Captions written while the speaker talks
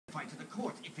testify to the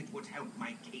court if it would help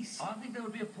my case. I think there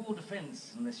would be a poor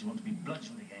defence unless you want to be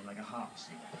bludgeoned again like a harp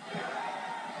singer.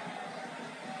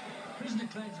 Prisoner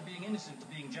claims of being innocent of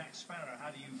being Jack Sparrow.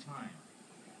 How do you find?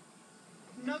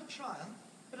 No trial,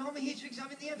 but I'm here to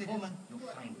examine the evidence. Foreman, you're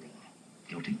finding.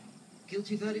 Guilty.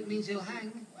 Guilty verdict means he'll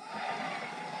hang.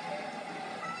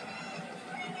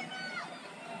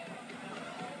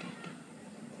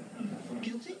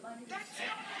 Guilty? That's it!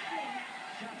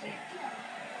 Shut it.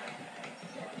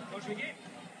 What we get?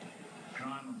 The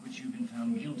crime of which you've been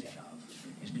found guilty of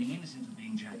is being innocent of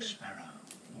being Jack Sparrow.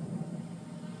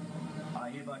 I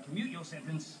hereby commute your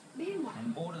sentence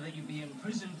and order that you be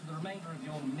imprisoned for the remainder of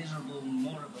your miserable,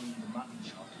 moribund,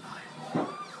 mutton-chop life.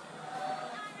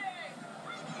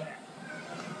 There.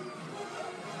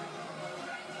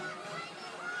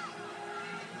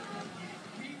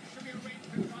 We shall be arranged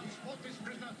to transport this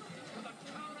prisoner to the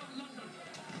Tower of London.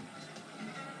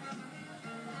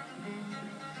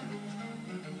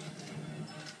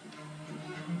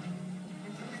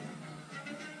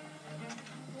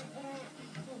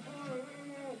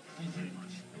 Thank you very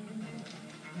much.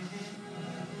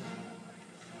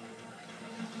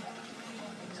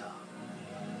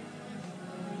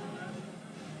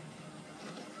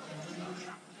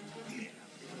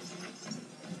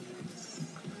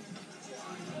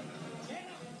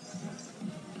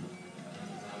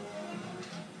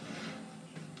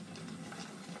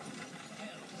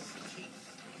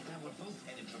 Now we're both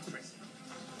headed for prison.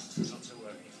 Not to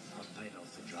worry. I've paid off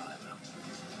the driver.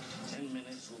 10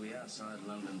 minutes we'll be outside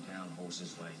London town,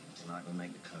 horses waiting. Tonight we'll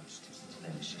make the coast.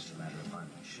 Then it's just a matter of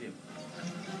finding a ship.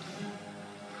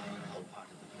 All part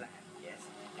of the plan. Yes,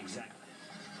 exactly.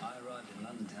 I arrived in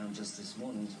London town just this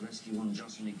morning to rescue one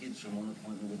Jocelyn Gibbs from one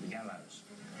appointment with the gallows.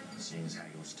 Seeing as how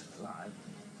you're still alive,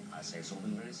 I say it's all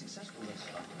been very successful thus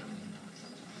far.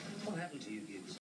 What happened to you, Gibbs?